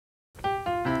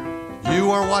You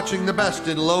are watching the best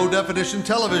in low-definition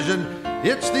television.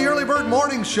 It's the Early Bird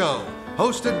Morning Show,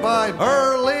 hosted by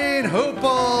Earlene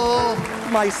Hoople.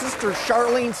 My sister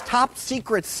Charlene's top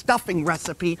secret stuffing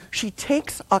recipe, she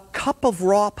takes a cup of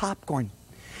raw popcorn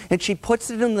and she puts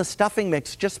it in the stuffing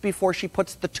mix just before she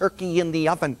puts the turkey in the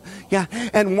oven. Yeah,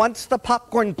 and once the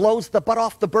popcorn blows the butt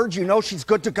off the bird, you know she's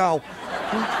good to go.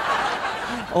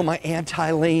 Oh, my Aunt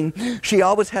Eileen. She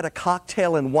always had a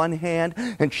cocktail in one hand,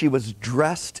 and she was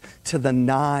dressed to the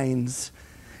nines.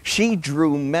 She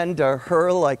drew men to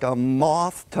her like a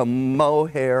moth to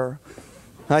mohair.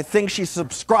 I think she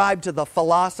subscribed to the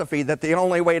philosophy that the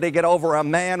only way to get over a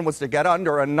man was to get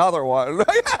under another one.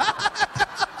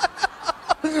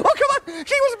 Oh, come on.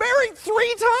 She was married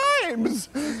 3 times.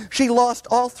 She lost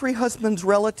all 3 husbands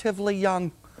relatively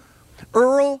young.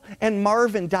 Earl and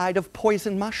Marvin died of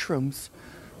poison mushrooms.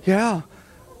 Yeah.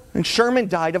 And Sherman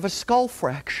died of a skull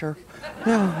fracture.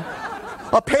 Yeah.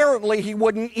 Apparently, he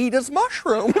wouldn't eat his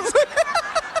mushrooms.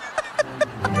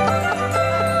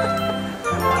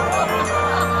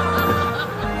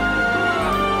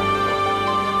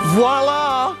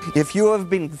 Voila! If you have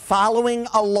been following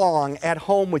along at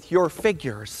home with your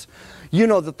figures, you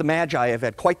know that the Magi have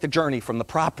had quite the journey from the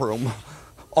prop room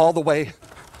all the way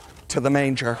to the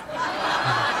manger.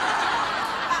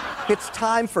 It's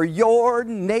time for your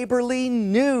neighborly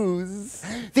news.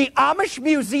 The Amish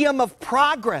Museum of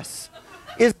Progress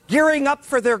is gearing up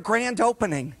for their grand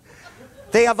opening.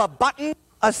 They have a button,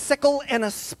 a sickle, and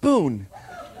a spoon.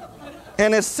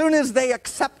 And as soon as they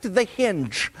accept the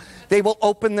hinge, they will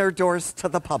open their doors to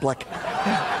the public.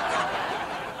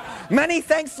 Many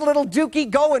thanks to little Dookie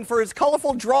Goen for his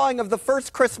colorful drawing of the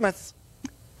first Christmas.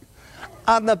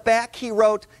 On the back, he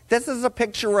wrote, "This is a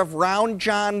picture of Round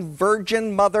John,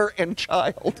 virgin, mother, and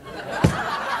child."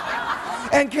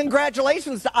 And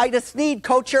congratulations to Ida Sneed,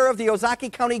 co-chair of the Ozaki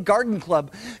County Garden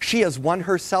Club. She has won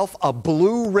herself a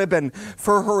blue ribbon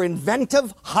for her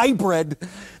inventive hybrid,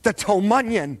 the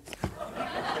Tomunion.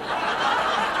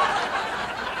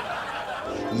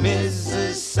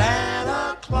 Mrs.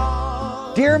 Santa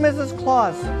Claus. Dear Mrs.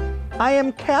 Claus, I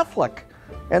am Catholic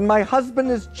and my husband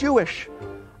is Jewish.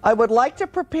 I would like to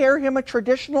prepare him a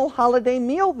traditional holiday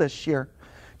meal this year.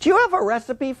 Do you have a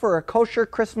recipe for a kosher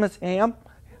Christmas ham?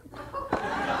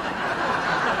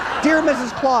 Dear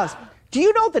Mrs. Claus, do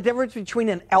you know the difference between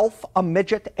an elf, a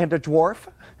midget, and a dwarf?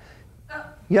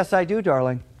 Yes, I do,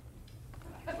 darling.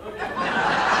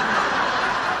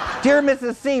 Dear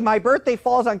Mrs. C, my birthday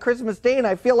falls on Christmas Day and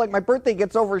I feel like my birthday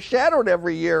gets overshadowed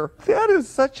every year. That is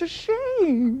such a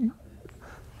shame.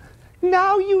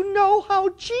 Now you know how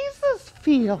Jesus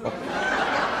feels.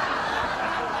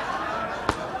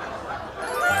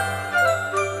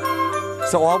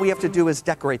 So all we have to do is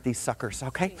decorate these suckers,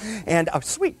 okay? And,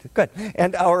 sweet, good.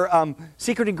 And our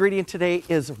secret ingredient today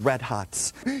is Red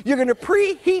Hots. You're gonna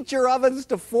preheat your ovens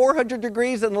to 400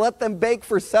 degrees and let them bake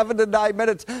for 7 to 9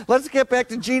 minutes. Let's get back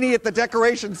to Jeannie at the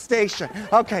decoration station.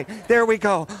 Okay, there we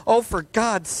go. Oh, for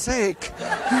God's sake.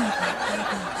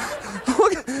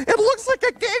 Look, it looks like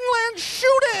a gangland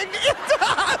shooting. It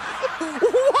does.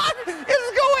 What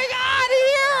is going on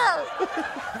here?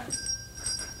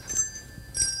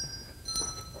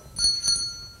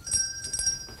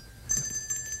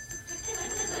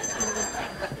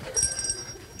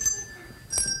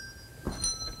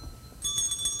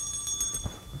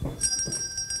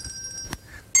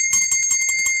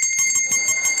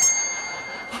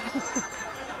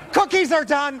 Cookies are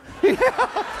done.